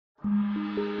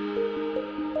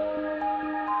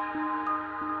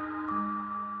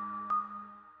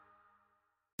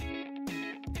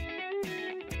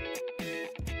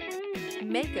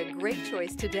Make a great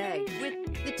choice today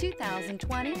with the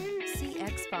 2020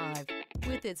 CX-5.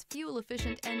 With its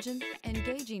fuel-efficient engine,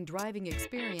 engaging driving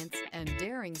experience, and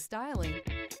daring styling,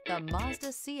 the Mazda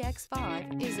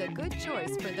CX-5 is a good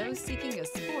choice for those seeking a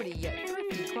sporty yet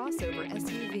thrifty crossover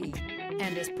SUV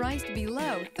and is priced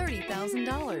below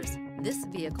 $30,000. This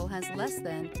vehicle has less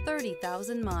than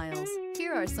 30,000 miles.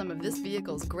 Here are some of this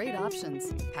vehicle's great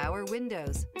options: power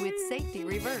windows with safety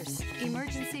reverse,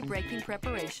 emergency braking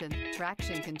preparation,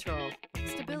 traction control,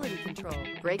 stability control,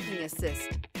 braking assist,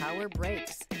 power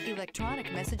brakes, electronic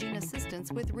messaging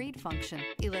assistance with read function,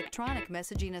 electronic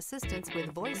messaging assistance with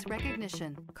voice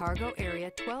recognition, cargo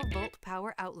area 12-volt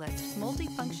power outlet,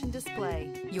 multifunction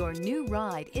display. Your new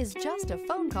ride is just a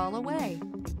phone call away.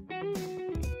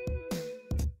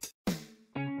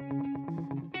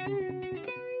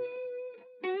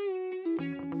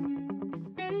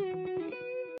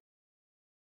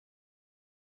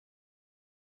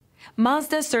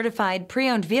 Mazda certified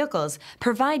pre-owned vehicles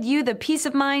provide you the peace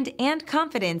of mind and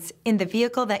confidence in the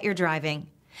vehicle that you're driving.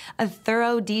 A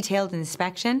thorough, detailed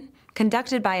inspection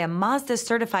conducted by a Mazda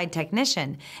certified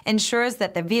technician ensures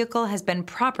that the vehicle has been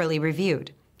properly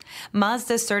reviewed.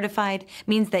 Mazda certified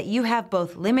means that you have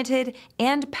both limited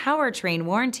and powertrain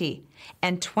warranty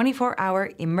and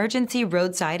 24-hour emergency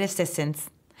roadside assistance.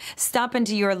 Stop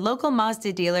into your local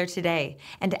Mazda dealer today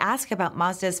and ask about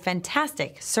Mazda's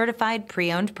fantastic certified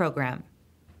pre-owned program.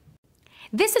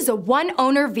 This is a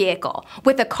one-owner vehicle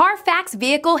with a Carfax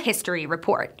Vehicle History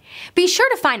Report. Be sure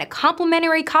to find a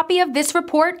complimentary copy of this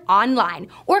report online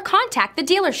or contact the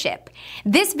dealership.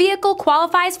 This vehicle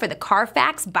qualifies for the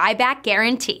Carfax Buyback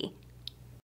Guarantee.